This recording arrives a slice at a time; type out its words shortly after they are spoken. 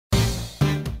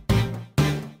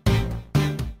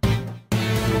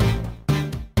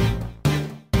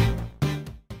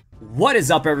What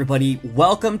is up, everybody?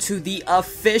 Welcome to the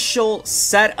official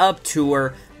setup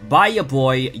tour by your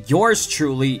boy, yours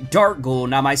truly, DarkGhoulx.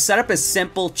 Now, my setup is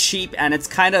simple, cheap, and it's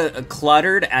kind of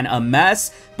cluttered and a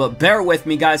mess, but bear with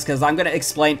me, guys, because I'm going to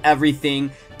explain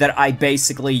everything that I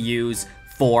basically use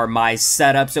for my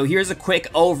setup. So here's a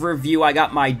quick overview. I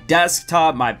got my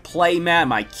desktop, my playmat,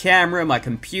 my camera, my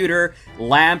computer,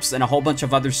 lamps, and a whole bunch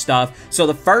of other stuff. So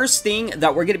the first thing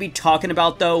that we're going to be talking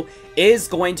about, though, is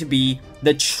going to be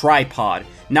the tripod.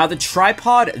 Now, the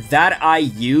tripod that I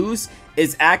use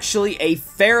is actually a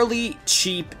fairly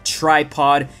cheap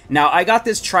tripod. Now, I got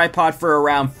this tripod for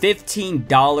around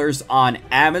 $15 on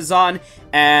Amazon,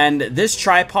 and this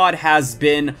tripod has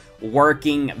been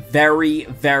working very,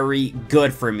 very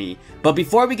good for me. But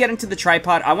before we get into the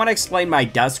tripod, I want to explain my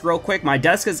desk real quick. My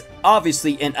desk is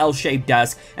obviously an L-shaped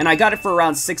desk, and I got it for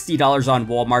around $60 on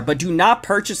Walmart. But do not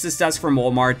purchase this desk from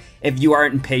Walmart if you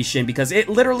aren't impatient, because it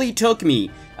literally took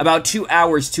me about 2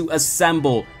 hours to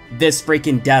assemble this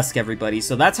freaking desk, everybody.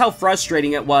 So that's how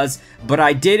frustrating it was, but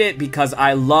I did it because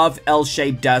I love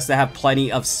L-shaped desks that have plenty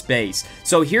of space.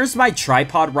 So here's my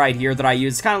tripod right here that I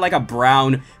use. It's kind of like a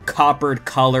brown coppered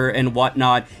color and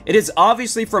whatnot. It is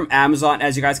obviously from Amazon.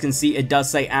 As you guys can see, it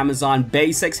does say Amazon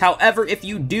Basics. However, if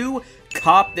you do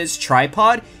cop this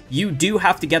tripod, you do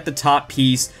have to get the top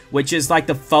piece, which is like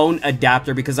the phone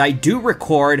adapter, because I do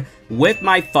record with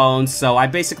my phone. So I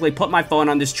basically put my phone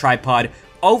on this tripod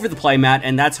over the playmat,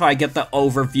 and that's how I get the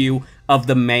overview of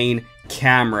the main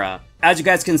camera. As you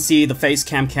guys can see, the face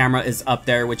cam camera is up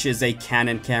there, which is a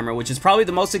Canon camera, which is probably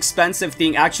the most expensive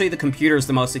thing. Actually, the computer is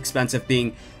the most expensive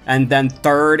thing. And then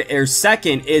third or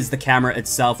second is the camera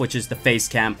itself, which is the face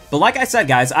cam. But like I said,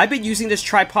 guys, I've been using this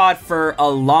tripod for a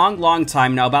long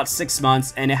time now, about 6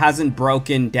 months, and it hasn't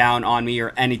broken down on me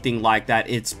or anything like that.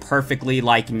 It's perfectly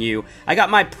like new. I got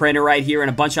my printer right here and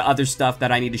a bunch of other stuff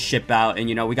that I need to ship out. And,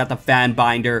 you know, we got the fan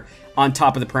binder on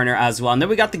top of the printer as well. And then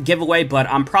we got the giveaway, but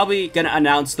I'm probably going to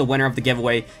announce the winner of the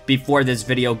giveaway before this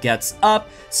video gets up.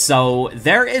 So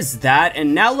there is that.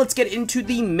 And now let's get into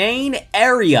the main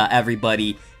area,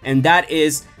 everybody. And that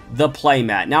is the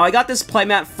playmat. Now, I got this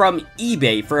playmat from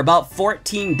eBay for about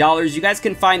 $14. You guys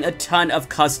can find a ton of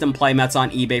custom playmats on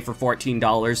eBay for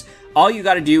 $14. All you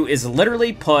got to do is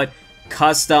literally put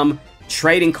custom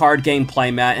trading card game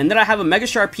playmat, and then I have a Mega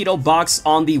Sharpedo box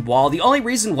on the wall. The only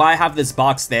reason why I have this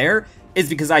box there is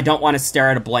because I don't want to stare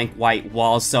at a blank white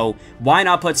wall, so why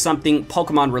not put something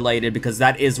Pokemon related, because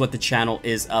that is what the channel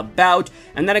is about.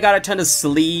 And then I got a ton of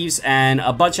sleeves and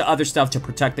a bunch of other stuff to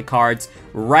protect the cards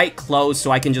right close so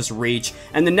I can just reach.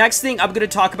 And the next thing I'm going to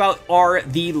talk about are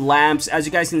the lamps. As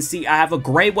you guys can see, I have a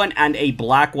gray one and a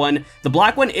black one. The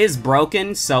black one is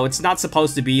broken, so it's not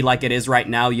supposed to be like it is right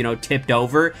now, you know, tipped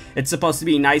over. It's supposed to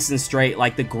be nice and straight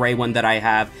like the gray one that I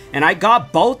have. And I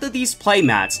got both of these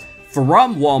playmats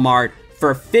from Walmart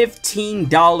for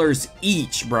 $15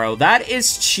 each, bro. That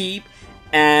is cheap,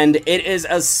 and it is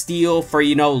a steal for,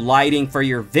 you know, lighting for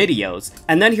your videos.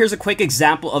 And then here's a quick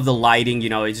example of the lighting. You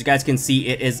know, as you guys can see,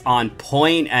 it is on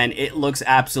point, and it looks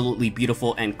absolutely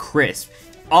beautiful and crisp.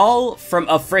 All from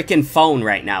a freaking phone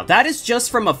right now. That is just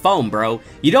from a phone, bro.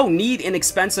 You don't need an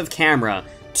expensive camera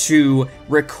to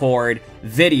record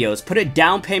videos. Put a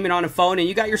down payment on a phone and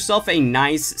you got yourself a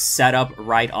nice setup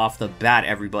right off the bat,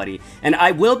 everybody. And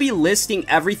I will be listing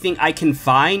everything I can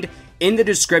find in the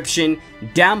description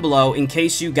down below in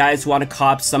case you guys want to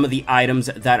cop some of the items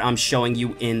that I'm showing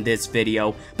you in this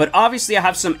video. But obviously I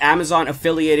have some Amazon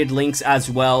affiliated links as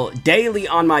well daily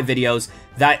on my videos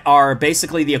that are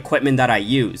basically the equipment that I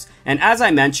use. And as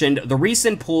I mentioned, the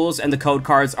recent pulls and the code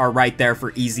cards are right there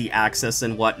for easy access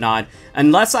and whatnot.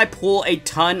 Unless I pull a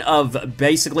ton of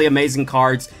basically amazing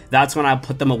cards, that's when I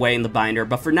put them away in the binder.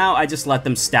 But for now, I just let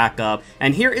them stack up.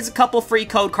 And here is a couple free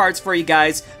code cards for you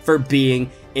guys for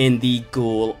being in the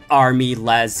Ghoul army.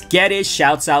 Let's get it.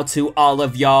 Shouts out to all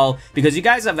of y'all, because you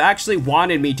guys have actually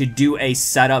wanted me to do a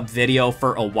setup video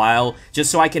for a while,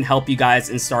 just so I can help you guys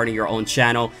in starting your own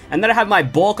channel. And then I have my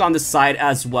bulk on the side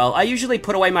as well. I usually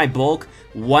put away my bulk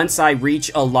once I reach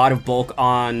a lot of bulk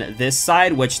on this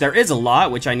side, which there is a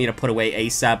lot, which I need to put away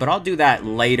ASAP, but I'll do that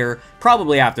later,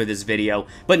 probably after this video.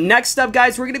 But next up,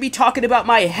 guys, we're going to be talking about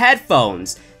my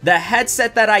headphones. The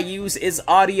headset that I use is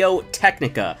Audio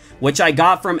Technica, which I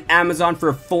got from Amazon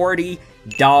for $40.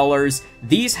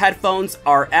 These headphones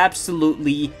are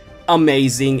absolutely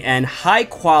amazing and high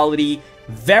quality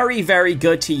Very, very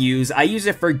good to use. I use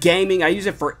it for gaming, I use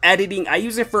it for editing, I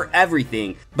use it for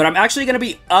everything. But I'm actually going to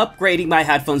be upgrading my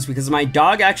headphones because my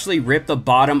dog actually ripped the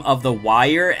bottom of the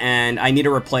wire and I need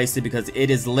to replace it because it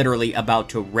is literally about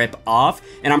to rip off.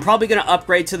 And I'm probably going to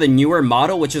upgrade to the newer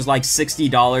model, which is like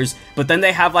 $60, but then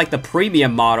they have like the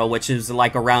premium model, which is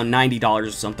like around $90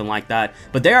 or something like that.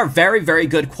 But they are very, very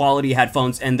good quality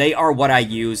headphones and they are what I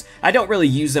use. I don't really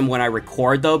use them when I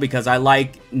record though because I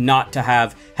like not to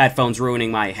have headphones ruining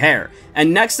my hair.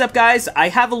 And next up, guys, I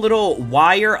have a little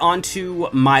wire onto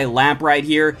my lamp right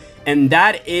here, and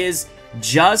that is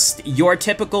just your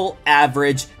typical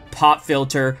average pop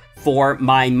filter for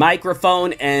my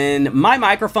microphone. And my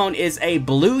microphone is a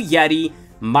Blue Yeti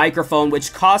microphone,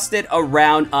 which costed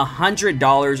around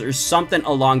 $100 or something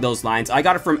along those lines. I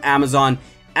got it from Amazon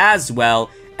as well,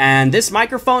 and this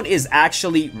microphone is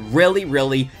actually really,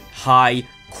 really high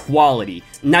quality.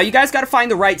 Now you guys got to find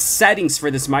the right settings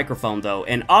for this microphone though,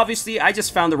 and obviously I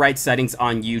just found the right settings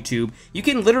on YouTube. You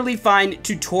can literally find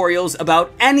tutorials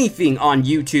about anything on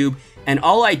YouTube, and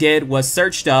all I did was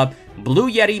searched up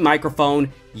Blue Yeti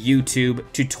microphone YouTube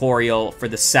tutorial for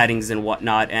the settings and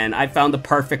whatnot, and I found the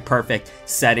perfect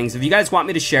settings. If you guys want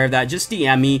me to share that, just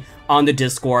DM me on the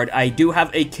Discord. I do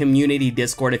have a community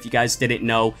Discord if you guys didn't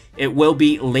know. It will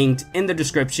be linked in the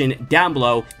description down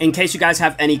below in case you guys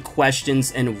have any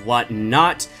questions and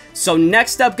whatnot. So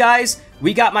next up, guys,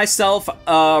 we got myself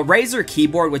a Razer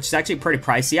keyboard, which is actually pretty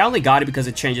pricey. I only got it because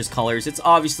it changes colors. It's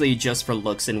obviously just for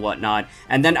looks and whatnot.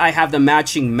 And then I have the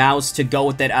matching mouse to go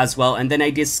with it as well. And then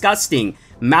a disgusting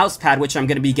mouse pad, which I'm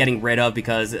going to be getting rid of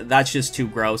because that's just too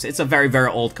gross. It's a very, very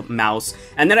old mouse.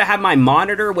 And then I have my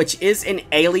monitor, which is an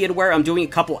Alienware. I'm doing a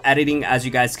couple editing, as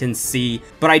you guys can see.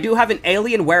 But I do have an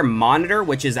Alienware monitor,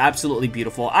 which is absolutely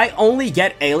beautiful. I only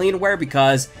get Alienware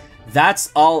because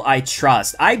that's all I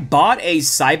trust. I bought a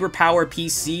CyberPower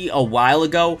PC a while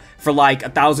ago for like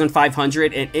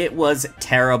 $1,500 and it was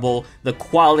terrible. The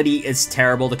quality is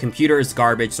terrible. The computer is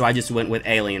garbage, so I just went with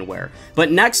Alienware.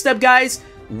 But next up, guys,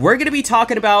 we're going to be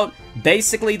talking about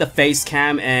basically the face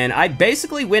cam, and I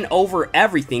basically went over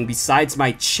everything besides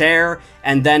my chair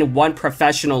and then one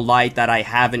professional light that I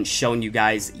haven't shown you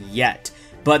guys yet.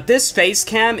 But this face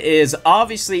cam is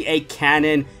obviously a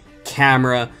Canon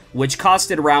camera, which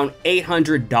costed around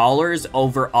 $800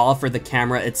 overall for the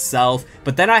camera itself.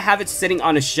 But then I have it sitting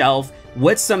on a shelf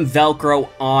with some Velcro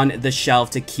on the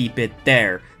shelf to keep it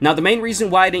there. Now, the main reason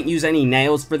why I didn't use any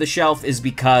nails for the shelf is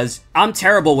because I'm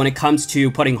terrible when it comes to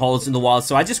putting holes in the walls,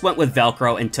 so I just went with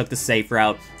Velcro and took the safe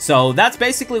route. So that's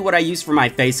basically what I use for my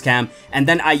face cam, and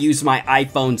then I use my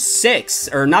iPhone 6,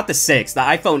 or not the 6, the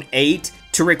iPhone 8,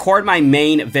 to record my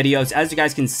main videos. As you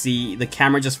guys can see, the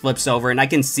camera just flips over and I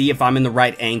can see if I'm in the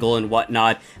right angle and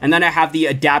whatnot. And then I have the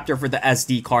adapter for the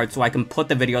SD card so I can put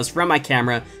the videos from my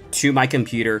camera to my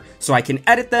computer so I can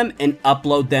edit them and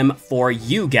upload them for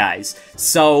you guys.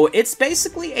 So it's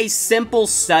basically a simple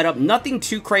setup, nothing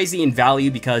too crazy in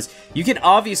value because you can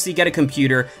obviously get a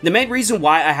computer. The main reason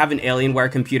why I have an Alienware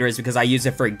computer is because I use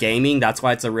it for gaming. That's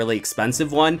why it's a really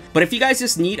expensive one. But if you guys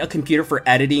just need a computer for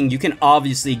editing, you can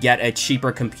obviously get a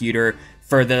cheaper computer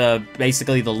for the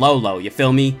basically the low, you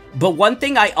feel me? But one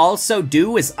thing I also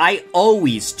do is I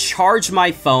always charge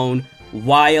my phone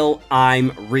while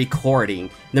I'm recording.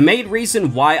 The main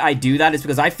reason why I do that is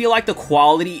because I feel like the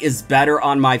quality is better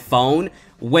on my phone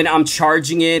when I'm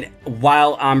charging it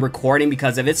while I'm recording,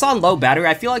 because if it's on low battery,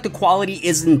 I feel like the quality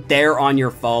isn't there on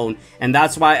your phone, and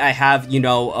that's why I have, you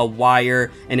know, a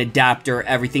wire, an adapter,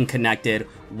 everything connected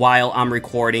while I'm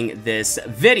recording this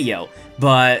video.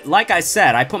 But like I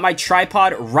said, I put my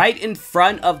tripod right in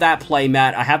front of that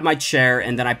playmat. I have my chair,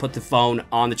 and then I put the phone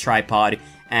on the tripod,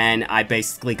 and I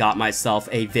basically got myself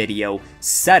a video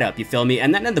setup, you feel me?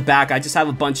 And then in the back, I just have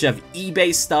a bunch of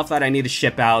eBay stuff that I need to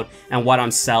ship out and what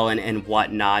I'm selling and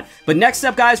whatnot. But next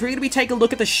up, guys, we're going to be taking a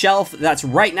look at the shelf that's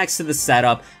right next to the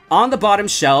setup. On the bottom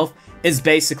shelf is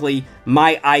basically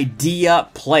my idea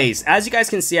place. As you guys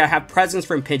can see, I have presents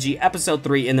from Pidgey episode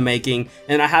 3 in the making,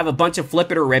 and I have a bunch of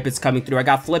Flip It or Rip It's coming through. I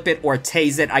got Flip It or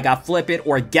Tase It, I got Flip It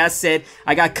or Guess It,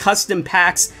 I got custom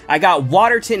packs, I got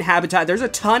Waterton Habitat. There's a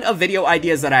ton of video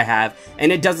ideas that I have,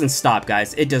 and it doesn't stop,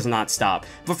 guys. It does not stop.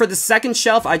 But for the second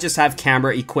shelf, I just have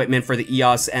camera equipment for the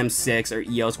EOS M6 or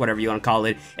EOS, whatever you want to call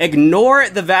it. Ignore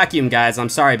the vacuum, guys. I'm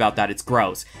sorry about that. It's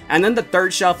gross. And then the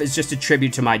third shelf is just a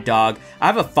tribute to my dog. I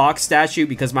have a fox statue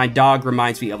because my dog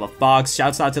reminds me of a fox.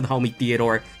 Shouts out to the homie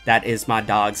Theodore. That is my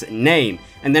dog's name.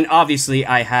 And then obviously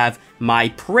I have my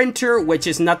printer, which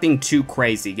is nothing too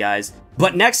crazy, guys.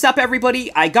 But next up,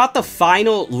 everybody, I got the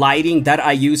final lighting that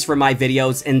I use for my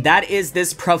videos, and that is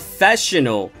this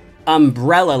professional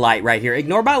umbrella light right here.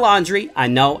 Ignore my laundry. I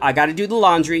know I gotta do the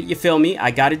laundry, you feel me?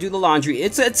 I gotta do the laundry.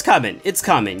 It's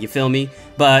coming, you feel me?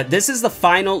 But this is the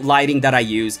final lighting that I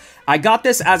use. I got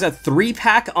this as a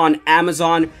 3-pack on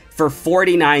Amazon for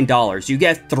 $49. You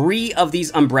get 3 of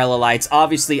these umbrella lights.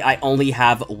 Obviously, I only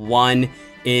have 1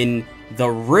 in the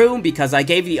room because I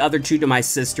gave the other 2 to my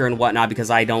sister and whatnot because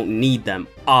I don't need them,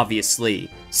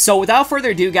 obviously. So without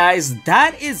further ado, guys,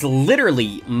 that is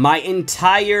literally my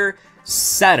entire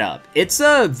setup. It's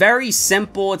a very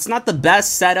simple, it's not the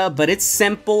best setup, but it's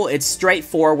simple, it's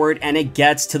straightforward, and it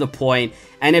gets to the point,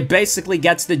 and it basically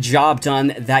gets the job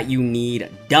done that you need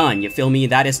done. You feel me?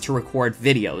 That is to record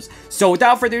videos. So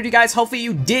without further ado, guys, hopefully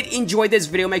you did enjoy this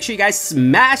video. Make sure you guys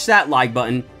smash that like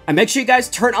button, and make sure you guys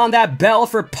turn on that bell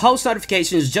for post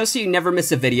notifications just so you never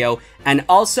miss a video. And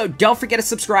also, don't forget to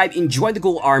subscribe, enjoy the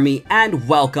Ghoul Army, and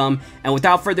welcome. And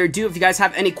without further ado, if you guys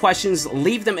have any questions,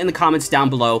 leave them in the comments down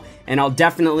below, and I'll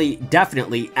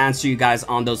definitely answer you guys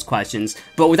on those questions.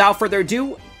 But without further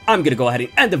ado, I'm gonna go ahead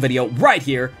and end the video right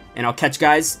here, and I'll catch you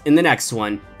guys in the next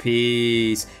one.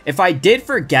 Peace. If I did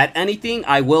forget anything,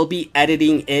 I will be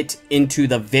editing it into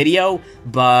the video,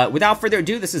 but without further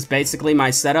ado, this is basically my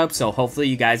setup, so hopefully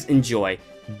you guys enjoy.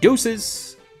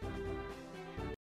 Deuces!